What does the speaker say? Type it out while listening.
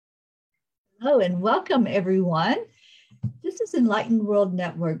Oh, and welcome everyone. This is Enlightened World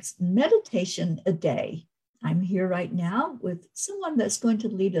Network's Meditation a Day. I'm here right now with someone that's going to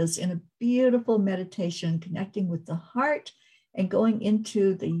lead us in a beautiful meditation, connecting with the heart and going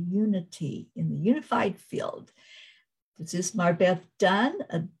into the unity in the unified field. This is MarBeth Dunn,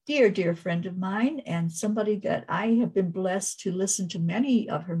 a dear, dear friend of mine, and somebody that I have been blessed to listen to many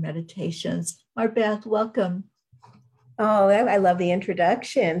of her meditations. MarBeth, welcome. Oh, I love the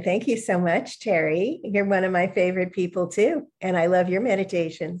introduction. Thank you so much, Terry. You're one of my favorite people too, and I love your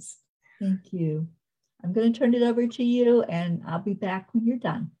meditations. Thank you. I'm going to turn it over to you, and I'll be back when you're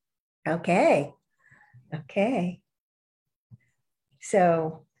done. Okay.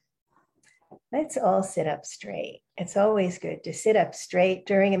 So let's all sit up straight. It's always good to sit up straight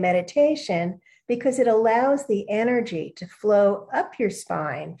during a meditation because it allows the energy to flow up your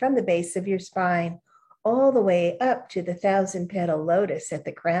spine from the base of your spine all the way up to the 1,000-petal lotus at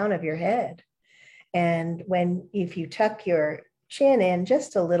the crown of your head. And if you tuck your chin in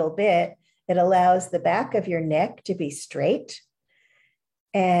just a little bit, it allows the back of your neck to be straight,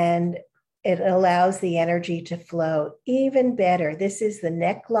 and it allows the energy to flow even better. This is the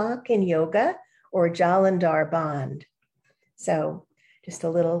neck lock in yoga, or Jalandhar Band. So just a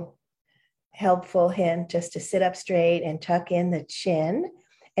little helpful hint just to sit up straight and tuck in the chin.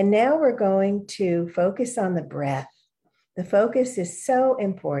 And now we're going to focus on the breath. The focus is so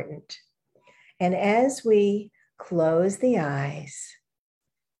important. And as we close the eyes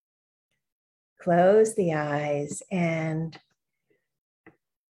and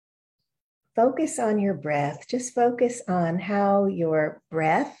focus on your breath. Just focus on how your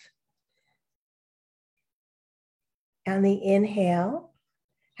breath, on the inhale,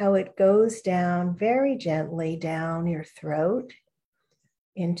 how it goes down very gently down your throat,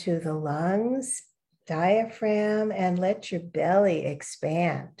 into the lungs, diaphragm, and let your belly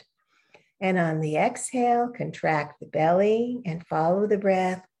expand. And on the exhale, contract the belly and follow the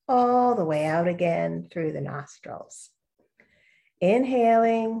breath all the way out again through the nostrils.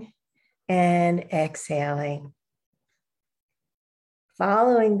 Inhaling and exhaling.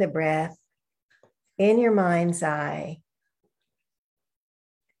 Following the breath in your mind's eye.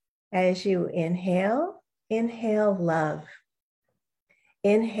 As you inhale, inhale love.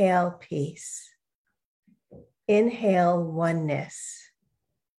 Inhale peace. Inhale oneness.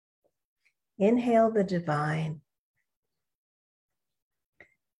 Inhale the divine.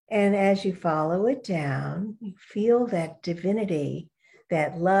 And as you follow it down, you feel that divinity,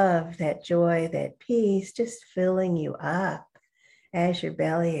 that love, that joy, that peace just filling you up. As your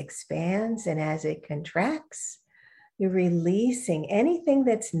belly expands and as it contracts, you're releasing anything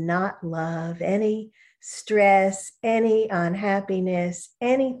that's not love, any stress, any unhappiness,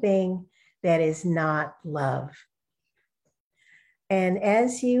 anything that is not love. And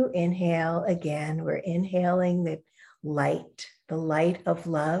as you inhale, again, we're inhaling the light of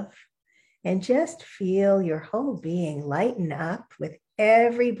love, and just feel your whole being lighten up with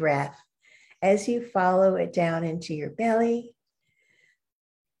every breath as you follow it down into your belly.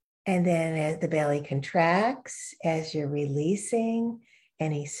 And then as the belly contracts, as you're releasing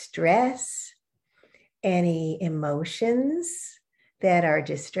any stress, any emotions that are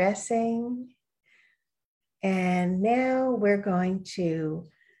distressing. And now we're going to,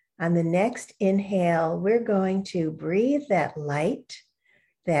 on the next inhale, we're going to breathe that light,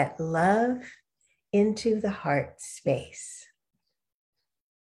 that love into the heart space.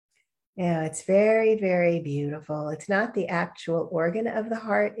 Now it's very, very beautiful. It's not the actual organ of the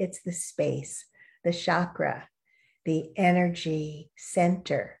heart, it's the space, the chakra, the energy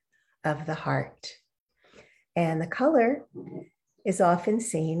center of the heart. And the color is often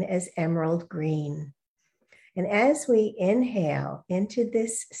seen as emerald green. And as we inhale into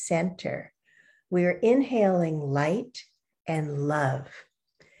this center, we're inhaling light and love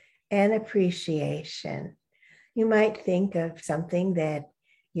and appreciation. You might think of something that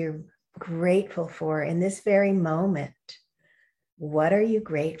you're grateful for in this very moment. What are you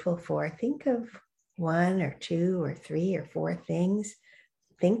grateful for? Think of 1 or 2 or 3 or 4 things.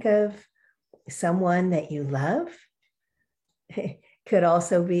 Think of someone that you love. Could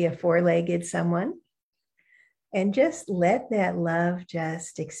also be a 4-legged someone. And just let that love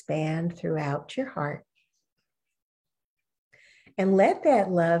just expand throughout your heart. And let that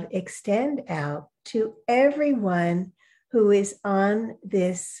love extend out to everyone who is on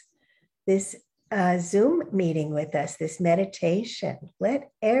this Zoom meeting with us, this meditation. Let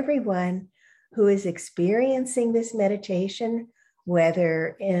everyone who is experiencing this meditation,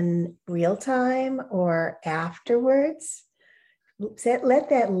 whether in real time or afterwards, let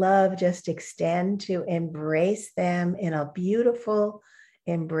that love just extend to embrace them in a beautiful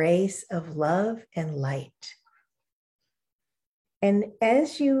embrace of love and light. And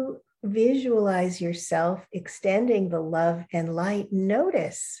as you visualize yourself extending the love and light,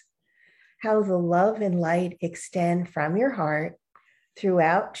 notice how the love and light extend from your heart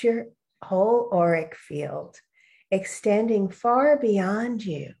throughout your whole auric field, extending far beyond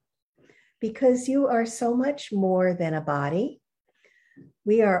you, because you are so much more than a body.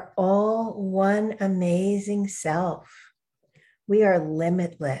 We are all one amazing self. We are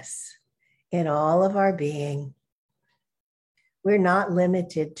limitless in all of our being. We're not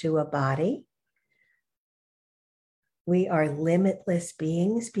limited to a body. We are limitless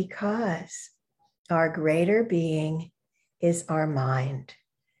beings because our greater being is our mind.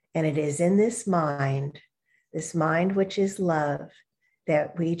 And it is in this mind which is love,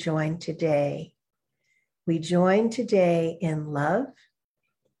 that we join today. We join today in love.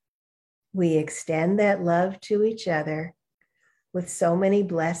 We extend that love to each other with so many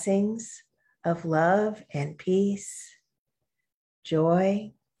blessings of love and peace,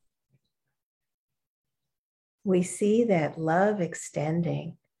 joy. We see that love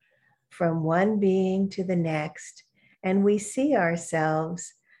extending from one being to the next, and we see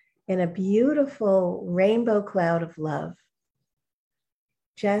ourselves in a beautiful rainbow cloud of love.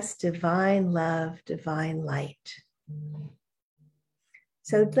 Just divine love, divine light.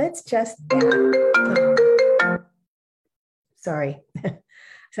 So let's just, sorry,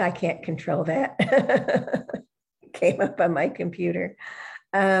 so I can't control that. Came up on my computer.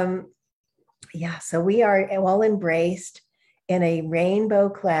 So we are all embraced in a rainbow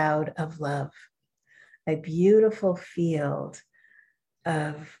cloud of love, a beautiful field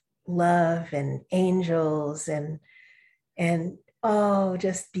of love and angels and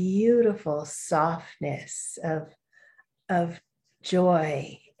just beautiful softness of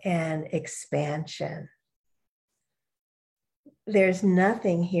joy and expansion. There's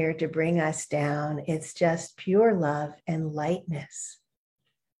nothing here to bring us down. It's just pure love and lightness,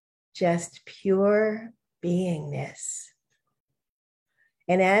 just pure beingness.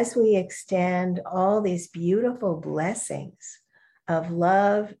 And as we extend all these beautiful blessings of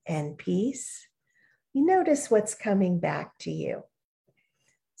love and peace, you notice what's coming back to you.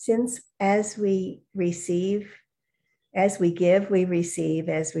 Since as we receive, as we give, we receive,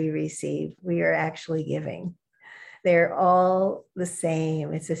 as we receive, we are actually giving. They're all the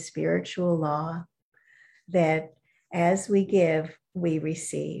same. It's a spiritual law that as we give, we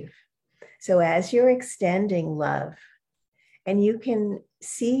receive. So as you're extending love, and you can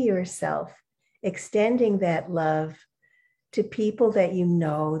see yourself extending that love to people that you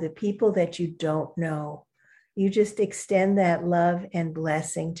know, the people that you don't know, you just extend that love and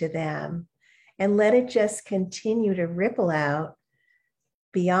blessing to them and let it just continue to ripple out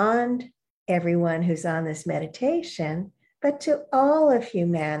beyond everyone who's on this meditation, but to all of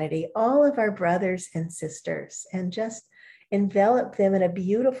humanity, all of our brothers and sisters, and just envelop them in a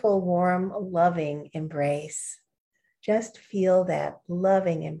beautiful, warm, loving embrace. Just feel that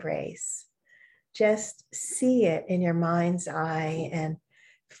loving embrace. Just see it in your mind's eye and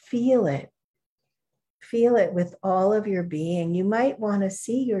feel it. Feel it with all of your being. You might want to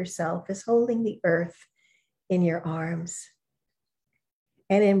see yourself as holding the earth in your arms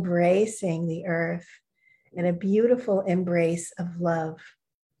and embracing the earth in a beautiful embrace of love.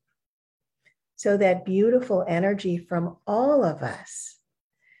 So that beautiful energy from all of us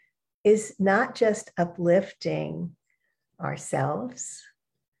is not just uplifting ourselves,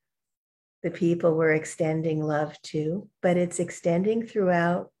 the people we're extending love to, but it's extending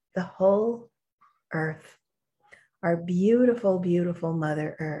throughout the whole earth, our beautiful, beautiful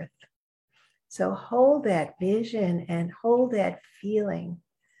Mother Earth. So hold that vision and hold that feeling.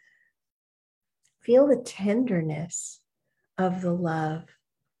 Feel the tenderness of the love.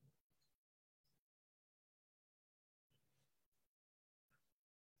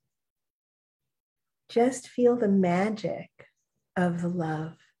 Just feel the magic of the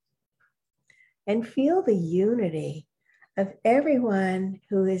love. And feel the unity of everyone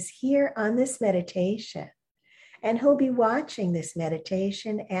who is here on this meditation and who'll be watching this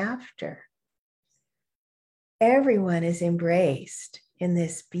meditation after. Everyone is embraced in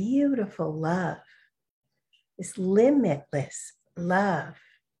this beautiful love, this limitless love,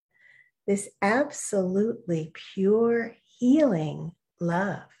 this absolutely pure healing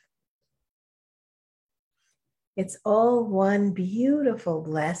love. It's all one beautiful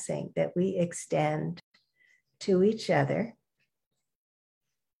blessing that we extend to each other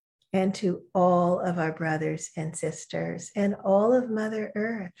and to all of our brothers and sisters and all of Mother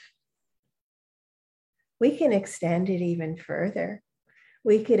Earth. We can extend it even further.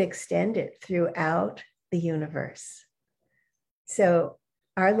 We could extend it throughout the universe. So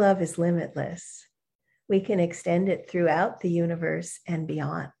Our love is limitless. We can extend it throughout the universe and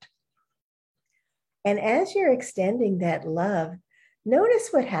beyond. And as you're extending that love, notice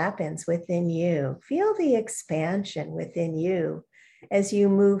what happens within you. Feel the expansion within you as you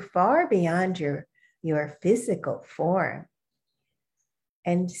move far beyond your physical form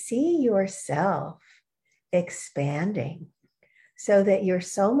and see yourself expanding so that you're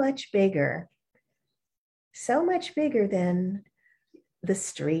so much bigger than the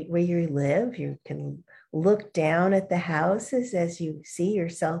street where you live. You can look down at the houses as you see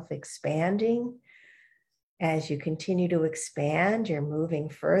yourself expanding. As you continue to expand, you're moving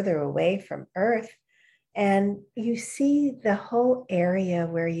further away from Earth, and you see the whole area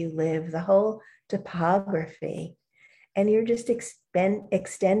where you live, the whole topography, and you're just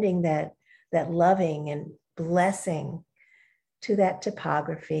extending that loving and blessing to that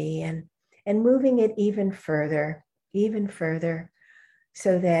topography and moving it even further,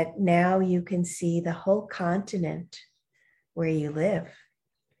 so that now you can see the whole continent where you live.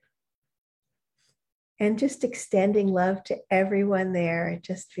 And just extending love to everyone there. It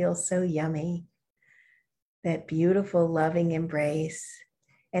just feels so yummy. That beautiful, loving embrace.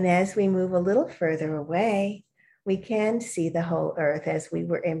 And as we move a little further away, we can see the whole earth as we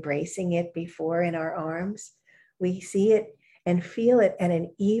were embracing it before in our arms. We see it and feel it at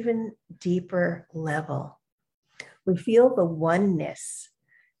an even deeper level. We feel the oneness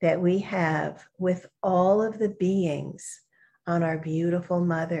that we have with all of the beings on our beautiful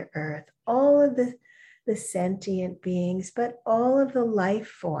Mother Earth, all of the sentient beings, but all of the life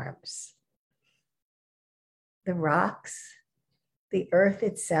forms, the rocks, the earth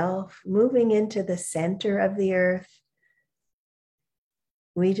itself, moving into the center of the earth.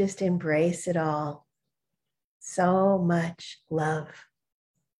 We just embrace it all. So much love.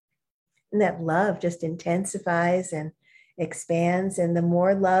 And that love just intensifies and expands. And the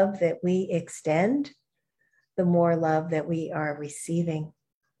more love that we extend, the more love that we are receiving.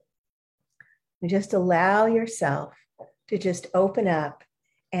 And just allow yourself to just open up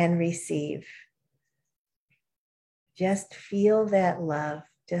and receive. Just feel that love,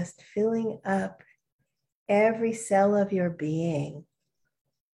 just filling up every cell of your being.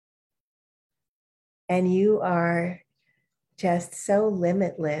 And you are just so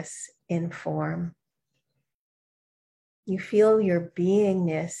limitless in form. You feel your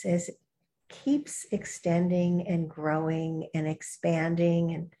beingness as it keeps extending and growing and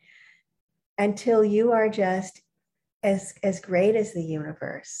expanding and until you are just as great as the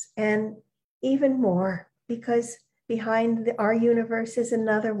universe and even more, because behind our universe is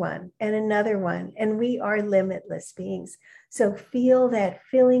another one, and we are limitless beings. So feel that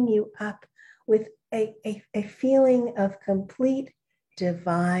filling you up with a feeling of complete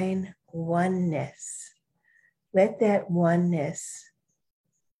divine oneness. Let that oneness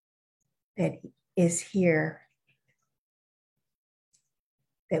that is here,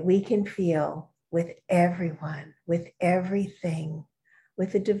 that we can feel with everyone, with everything,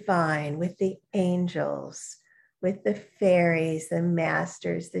 with the divine, with the angels, with the fairies, the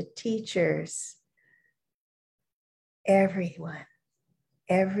masters, the teachers, everyone,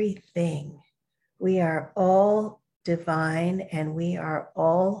 everything. We are all divine and we are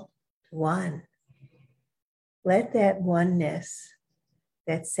all one. Let that oneness,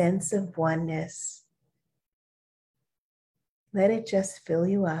 that sense of oneness, let it just fill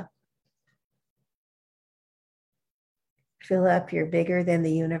you up. Fill up your bigger than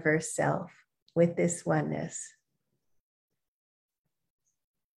the universe self with this oneness.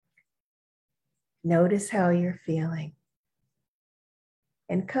 Notice how you're feeling.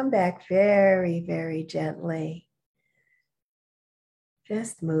 And come back very, very gently.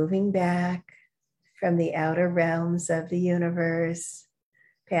 Just moving back from the outer realms of the universe,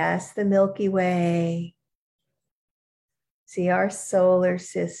 past the Milky Way. See our solar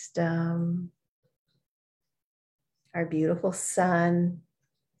system, our beautiful sun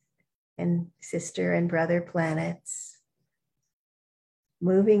and sister and brother planets.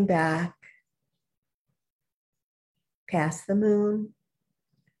 Moving back past the moon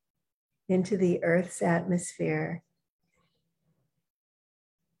into the Earth's atmosphere.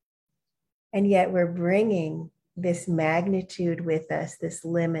 And yet we're bringing this magnitude with us, this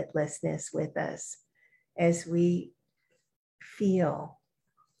limitlessness with us as we feel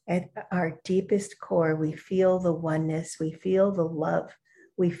at our deepest core, we feel the oneness, we feel the love,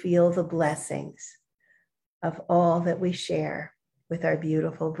 we feel the blessings of all that we share with our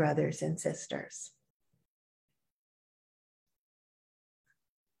beautiful brothers and sisters.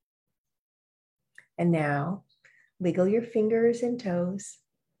 And now, wiggle your fingers and toes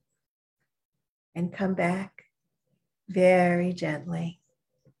and come back very gently.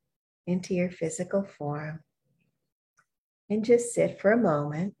 into your physical form and just sit for a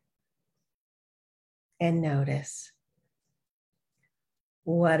moment and notice,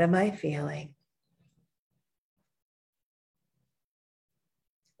 what am I feeling?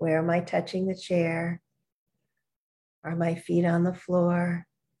 Where am I touching the chair? Are my feet on the floor?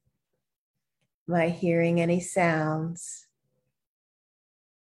 Am I hearing any sounds?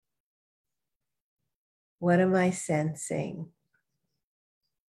 What am I sensing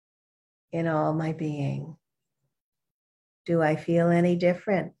in all my being? Do I feel any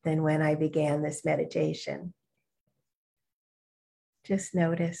different than when I began this meditation? Just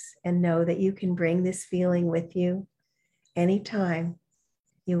notice and know that you can bring this feeling with you anytime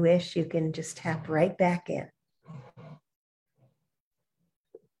you wish. You can just tap right back in.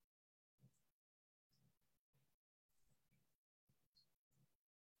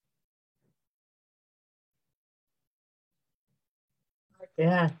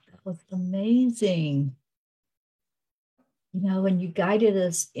 Yeah, that was amazing. You know, when you guided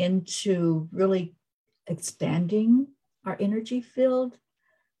us into really expanding our energy field,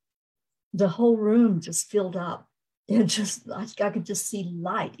 the whole room just filled up. It just, I could just see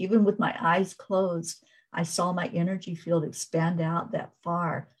light. Even with my eyes closed, I saw my energy field expand out that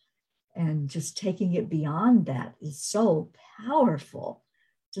far. And just taking it beyond that is so powerful.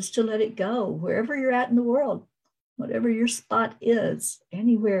 Just to let it go wherever you're at in the world, whatever your spot is,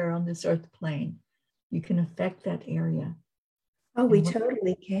 anywhere on this earth plane, you can affect that area. Oh, we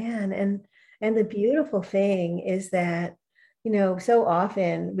totally can. And the beautiful thing is that, you know, so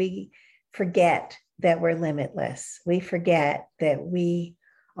often we forget that we're limitless. We forget that we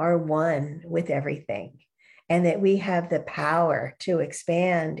are one with everything and that we have the power to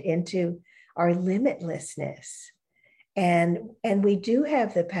expand into our limitlessness. And we do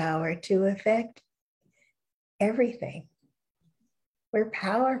have the power to affect everything. We're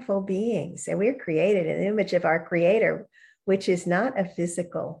powerful beings and we're created in the image of our creator, which is not a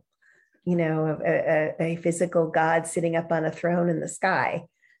physical, you know, a physical God sitting up on a throne in the sky.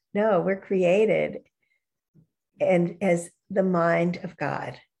 No, we're created and as the mind of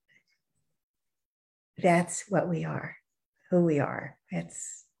God. That's what we are, who we are.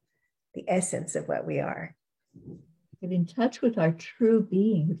 That's the essence of what we are. Get in touch with our true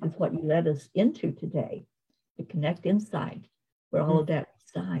being, which is what you led us into today, to connect inside where all of that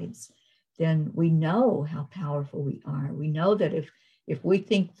resides. Then we know how powerful we are. We know that if we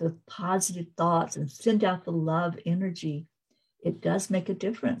think the positive thoughts and send out the love energy, it does make a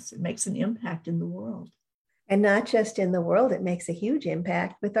difference. It makes an impact in the world. And not just in the world, it makes a huge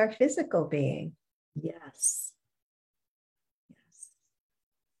impact with our physical being. Yes. Yes.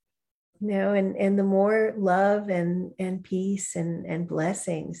 You know, and the more love and peace and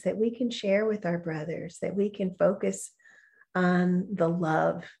blessings that we can share with our brothers, that we can focus on the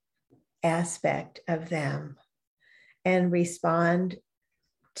love aspect of them and respond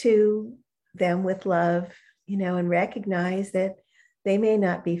to them with love, you know, and recognize that they may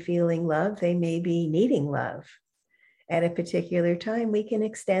not be feeling love, they may be needing love. At a particular time, we can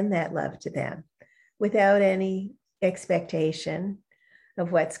extend that love to them without any expectation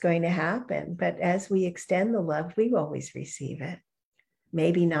of what's going to happen. But as we extend the love, we always receive it.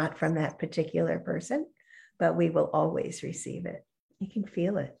 Maybe not from that particular person, but we will always receive it. You can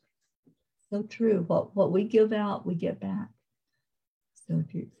feel it. So true. What we give out, we get back. So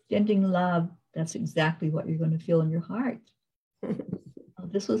if you're extending love, that's exactly what you're going to feel in your heart. Oh,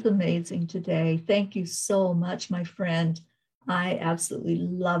 this was amazing today. Thank you so much, my friend. I absolutely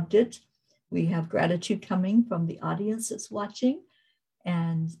loved it. We have gratitude coming from the audience that's watching.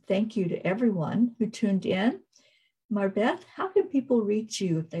 And thank you to everyone who tuned in. MarBeth, how can people reach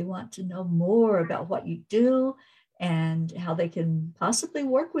you if they want to know more about what you do and how they can possibly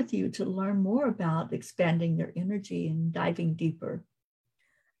work with you to learn more about expanding their energy and diving deeper?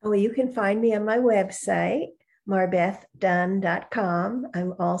 Oh, you can find me on my website, marbethdunn.com.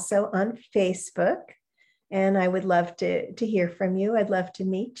 I'm also on Facebook, and I would love to hear from you. I'd love to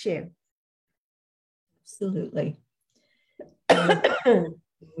meet you. Absolutely.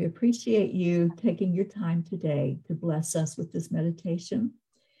 We appreciate you taking your time today to bless us with this meditation.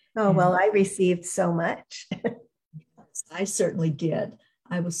 Oh, well, I received so much. I certainly did.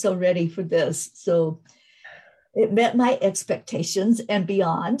 I was so ready for this. So it met my expectations and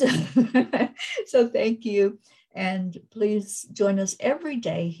beyond. So thank you. And please join us every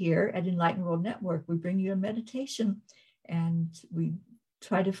day here at Enlightened World Network. We bring you a meditation and we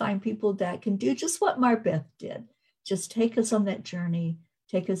try to find people that can do just what MarBeth did. Just take us on that journey,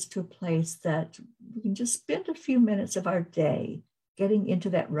 take us to a place that we can just spend a few minutes of our day getting into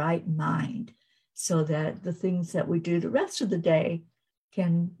that right mind so that the things that we do the rest of the day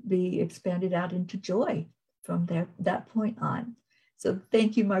can be expanded out into joy from that point on. So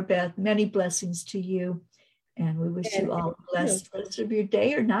thank you, MarBeth. Many blessings to you. And we wish you all a blessed rest of your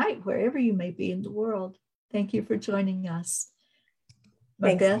day or night, wherever you may be in the world. Thank you for joining us.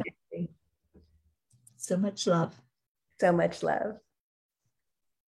 MarBeth, Thanks. so much love. So much love.